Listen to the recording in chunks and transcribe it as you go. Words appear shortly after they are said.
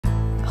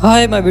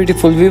Hi my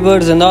beautiful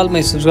viewers and all my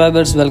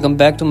subscribers, welcome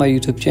back to my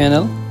YouTube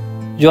channel.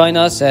 Join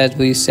us as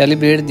we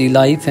celebrate the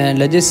life and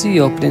legacy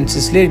of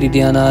Princess Lady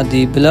Diana,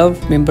 the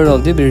beloved member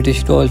of the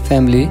British royal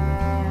family.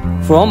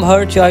 From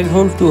her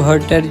childhood to her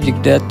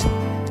tragic death,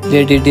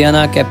 Lady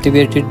Diana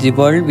captivated the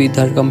world with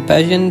her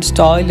compassion,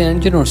 style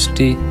and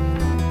generosity.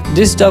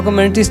 This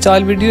documentary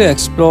style video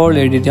explores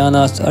Lady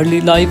Diana's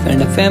early life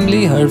and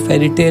family, her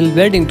fairy tale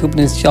wedding to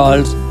Prince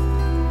Charles,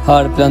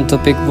 her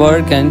philanthropic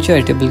work and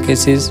charitable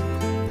cases,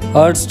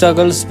 her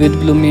struggles with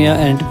bulimia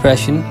and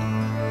depression,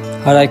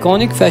 her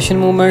iconic fashion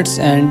movements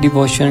and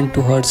devotion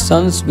to her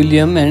sons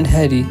William and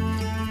Harry,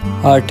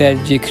 her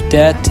tragic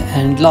death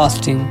and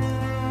lasting.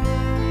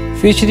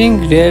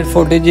 Featuring rare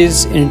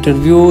footages,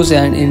 interviews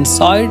and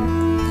insight,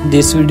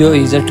 this video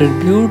is a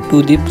tribute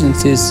to the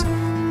princess,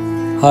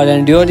 her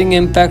enduring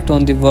impact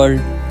on the world.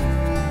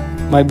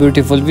 My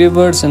beautiful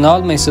viewers and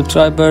all my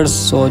subscribers,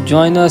 so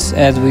join us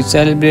as we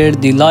celebrate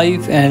the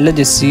life and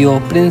legacy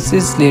of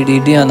Princess Lady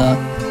Diana,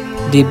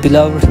 the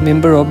beloved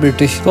member of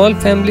British royal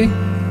family.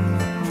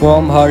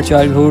 From her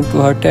childhood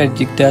to her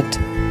tragic death,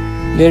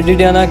 Lady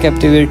Diana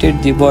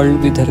captivated the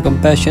world with her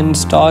compassion,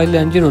 style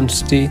and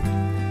generosity.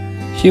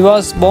 She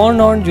was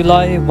born on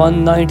July 1,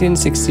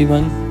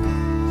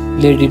 1961.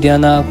 Lady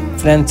Diana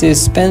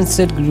Frances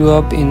Spencer grew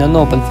up in a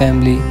noble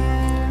family.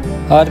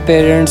 Her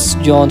parents,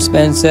 John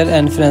Spencer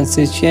and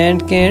Frances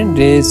Chant Kane,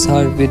 raised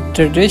her with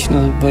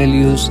traditional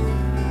values.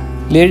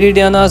 Lady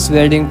Diana's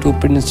wedding to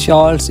Prince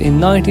Charles in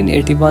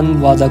 1981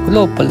 was a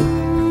global.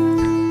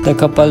 The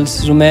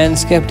couple's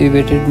romance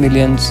captivated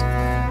millions.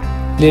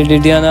 Lady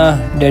Diana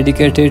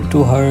dedicated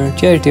to her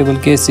charitable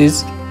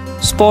cases,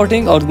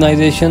 supporting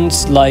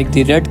organizations like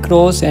the Red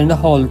Cross and the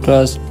Hall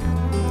Trust.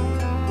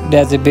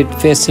 Despite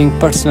facing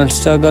personal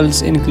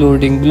struggles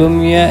including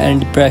bulimia and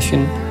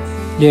depression,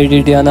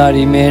 Lady Diana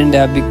remained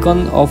a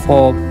beacon of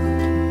hope.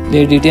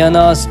 Lady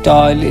Diana's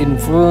style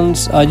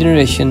influenced a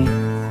generation.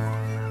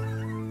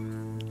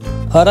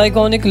 Her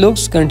iconic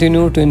looks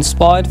continue to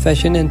inspire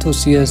fashion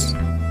enthusiasts.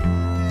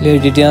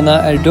 Lady Diana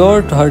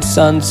adored her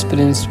sons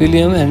Prince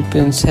William and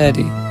Prince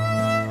Harry.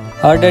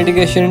 Her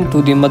dedication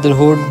to the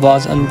motherhood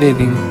was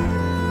unwavering.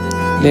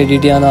 Lady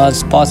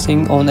Diana's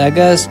passing on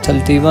August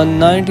 31,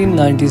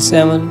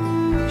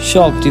 1997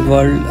 shocked the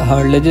world.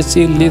 Her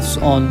legacy lives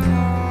on.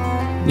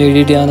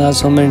 Lady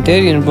Diana's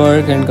humanitarian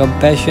work and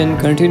compassion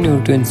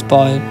continue to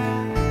inspire.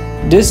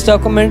 This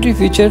documentary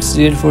features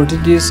rare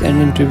footages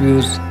and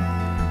interviews.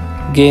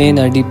 Gain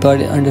a deeper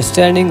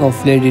understanding of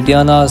Lady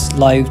Diana's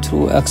life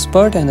through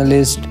expert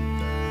analysts.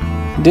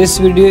 This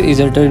video is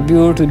a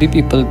tribute to the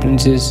people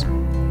princess.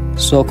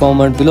 So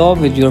comment below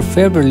with your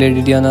favorite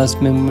Lady Diana's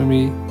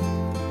memory.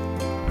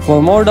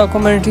 For more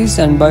documentaries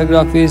and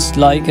biographies,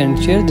 like and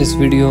share this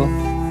video.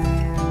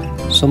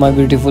 So my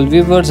beautiful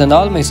viewers and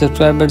all my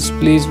subscribers,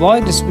 please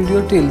watch this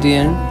video till the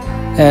end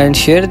and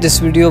share this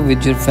video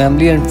with your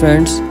family and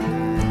friends,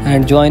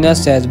 and join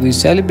us as we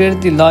celebrate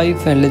the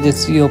life and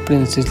legacy of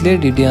Princess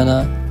Lady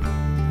Diana,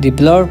 the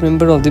beloved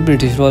member of the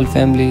British royal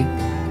family.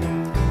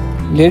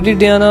 Lady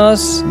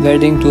Diana's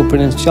wedding to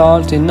Prince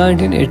Charles in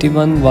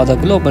 1981 was a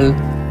global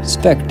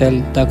spectacle.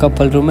 The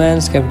couple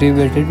romance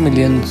captivated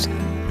millions.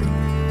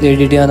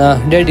 Lady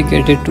Diana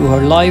dedicated to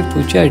her life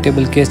to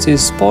charitable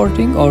cases,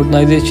 supporting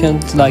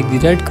organizations like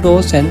the Red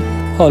Cross and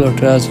Hall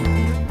Trust.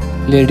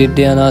 Lady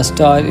Diana's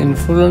style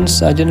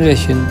influenced a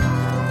generation.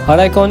 Her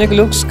iconic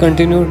looks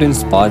continue to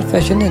inspire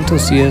fashion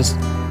enthusiasts.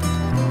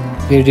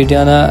 Lady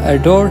Diana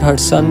adored her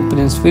son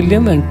Prince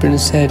William and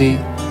Prince Harry.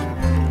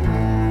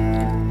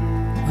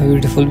 My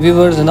beautiful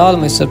viewers and all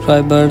my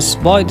subscribers,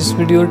 watch this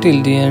video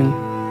till the end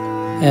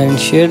and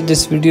share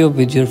this video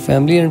with your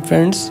family and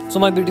friends. So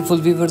my beautiful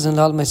viewers and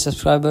all my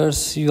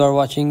subscribers, you are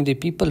watching the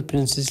People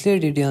Princess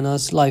Lady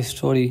Diana's life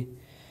story.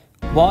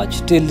 Watch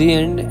till the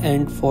end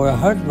and for a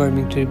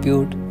heartwarming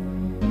tribute.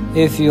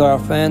 If you are a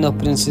fan of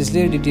Princess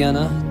Lady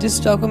Diana, this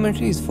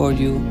documentary is for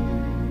you.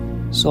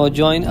 So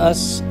join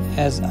us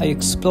as I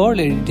explore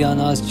Lady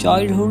Diana's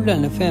childhood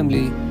and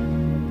family,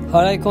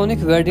 her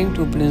iconic wedding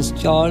to Prince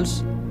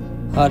Charles,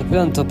 her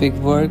philanthropic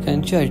work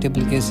and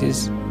charitable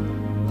cases,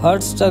 her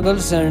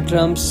struggles and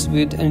triumphs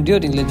with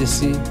enduring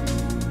legacy,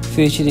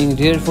 featuring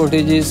rare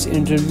footages,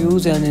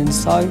 interviews and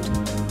insight.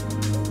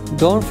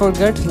 Don't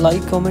forget to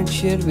like, comment,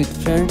 share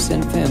with friends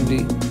and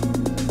family.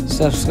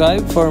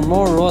 Subscribe for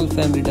more royal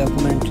family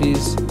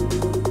documentaries.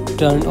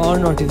 Turn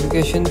on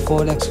notification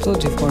for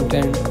exclusive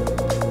content.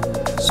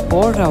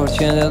 Support our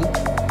channel.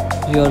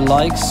 Your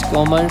likes,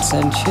 comments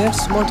and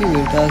shares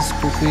motivate us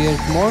to create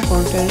more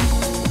content.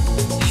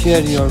 Share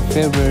your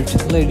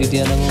favorite Lady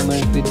Diana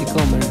moment with the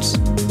comments.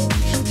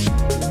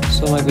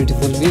 So my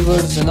beautiful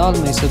viewers and all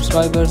my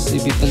subscribers, the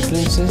People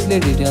Princess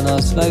Lady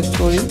Diana's life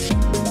story.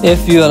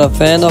 If you are a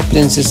fan of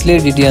Princess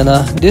Lady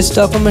Diana, this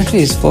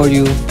documentary is for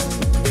you.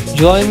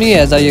 Join me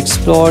as I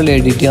explore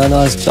Lady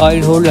Diana's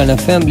childhood and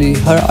family,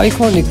 her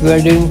iconic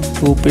wedding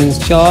to Prince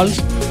Charles,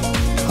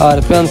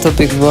 her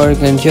philanthropic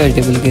work and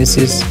charitable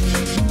cases,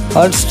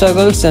 her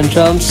struggles and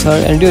triumphs,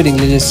 her enduring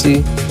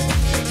legacy.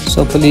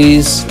 So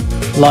please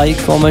like,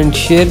 comment,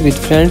 share with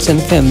friends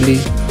and family.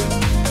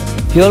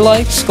 Your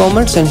likes,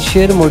 comments and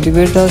share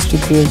motivate us to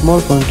create more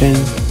content.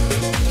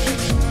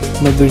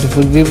 My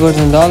beautiful viewers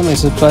and all my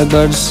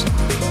subscribers,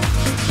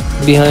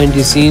 behind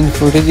the scenes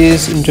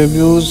footages,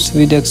 interviews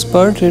with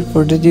expert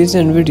footages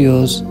and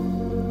videos,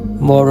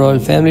 moral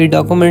family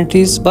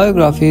documentaries,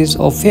 biographies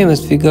of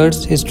famous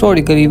figures,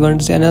 historical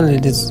events and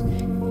analysis.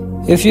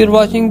 If you're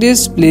watching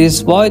this,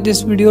 please watch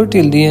this video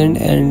till the end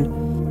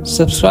and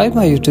subscribe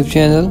my YouTube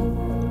channel.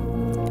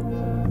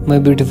 My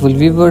beautiful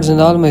viewers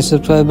and all my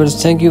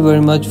subscribers, thank you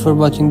very much for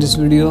watching this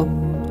video.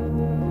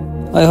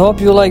 I hope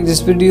you like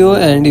this video,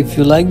 and if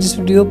you like this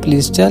video,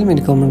 please tell me in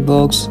the comment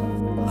box.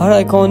 Her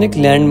iconic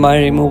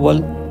landmine removal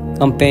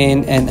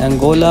campaign in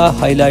Angola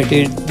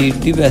highlighted the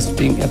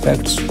devastating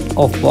effects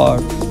of war.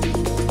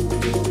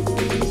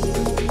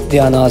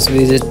 Diana's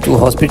visit to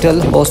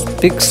hospital,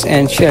 hospices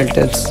and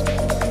shelters.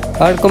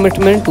 Her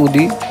commitment to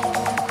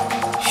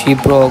she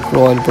broke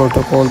royal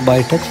protocol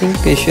by touching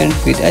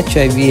patients with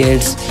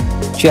HIV/AIDS,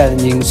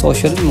 challenging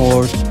social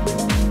norms.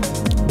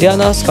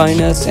 Diana's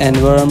kindness and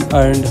warmth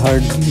earned her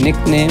the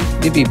nickname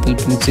the People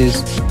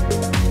Princess.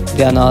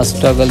 Diana's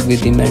struggle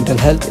with the mental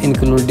health,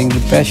 including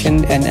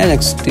depression and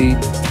anxiety,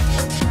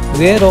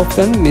 were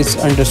often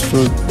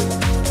misunderstood.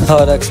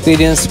 Her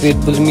experience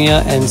with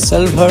bulimia and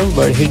self-harm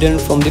were hidden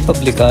from the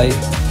public eye.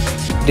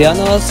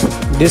 Diana's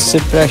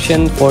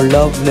desperation for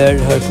love led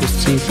her to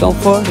seek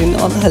comfort in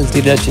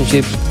unhealthy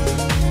relationships.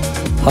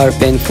 Her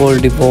painful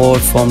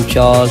divorce from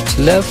Charles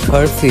left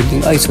her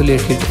feeling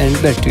isolated and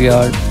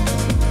betrayed.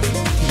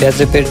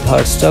 Despite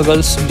her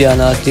struggles,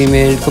 Diana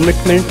remained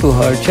committed to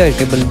her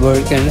charitable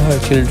work and her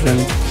children.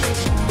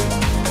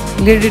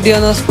 Lady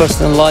Diana's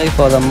personal life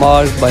was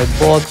marked by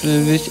both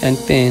privilege and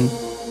pain.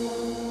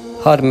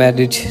 Her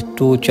marriage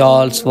to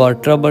Charles was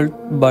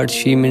troubled, but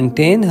she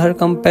maintained her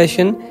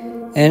compassion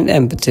and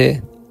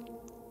empathy.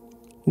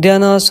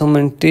 Diana's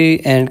humanity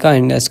and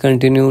kindness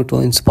continue to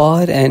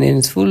inspire and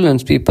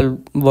influence people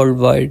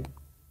worldwide.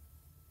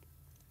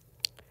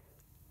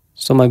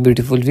 So my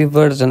beautiful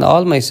viewers and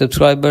all my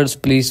subscribers,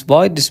 please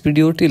watch this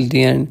video till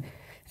the end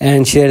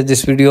and share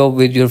this video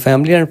with your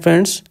family and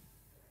friends,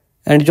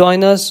 and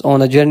join us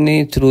on a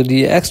journey through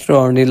the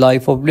extraordinary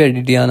life of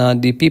Lady Diana,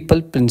 the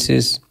People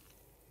Princess.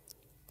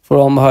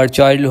 From her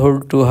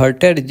childhood to her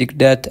tragic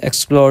death,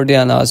 explore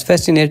Diana's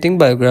fascinating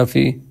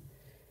biography.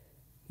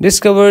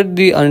 Discover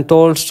the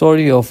untold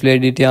story of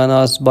Lady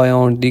Diana's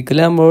beyond the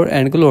glamour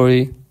and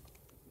glory.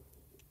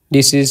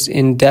 This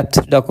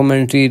in-depth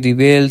documentary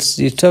reveals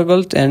the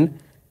struggles and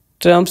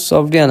triumphs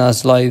of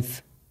Diana's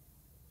life.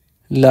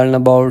 Learn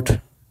about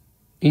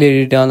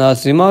Lady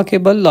Diana's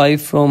remarkable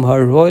life from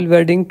her royal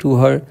wedding to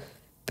her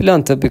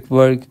philanthropic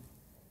work.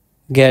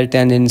 Get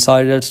an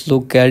insider's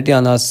look at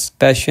Diana's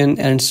passion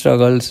and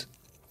struggles.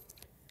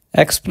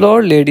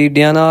 Explore Lady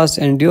Diana's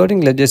enduring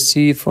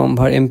legacy from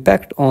her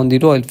impact on the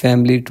royal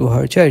family to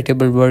her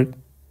charitable work.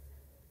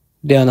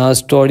 Diana's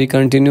story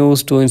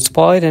continues to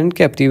inspire and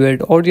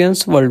captivate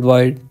audiences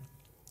worldwide.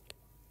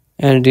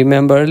 And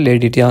remember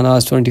Lady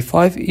Diana's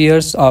 25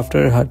 years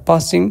after her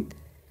passing.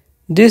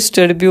 This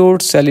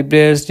tribute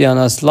celebrates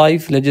Diana's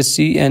life,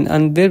 legacy and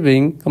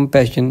unwavering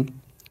compassion.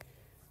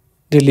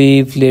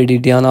 Relive Lady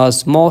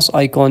Diana's most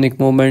iconic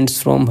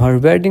moments from her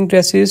wedding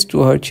dresses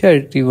to her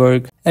charity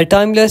work, a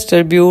timeless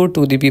tribute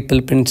to the People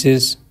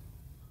Princess.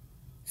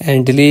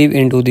 And delve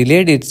into the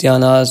Lady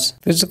Diana's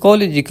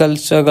physiological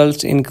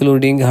struggles,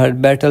 including her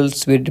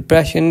battles with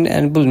depression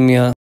and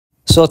bulimia.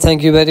 So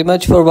thank you very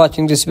much for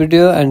watching this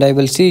video, and I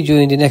will see you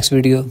in the next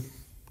video.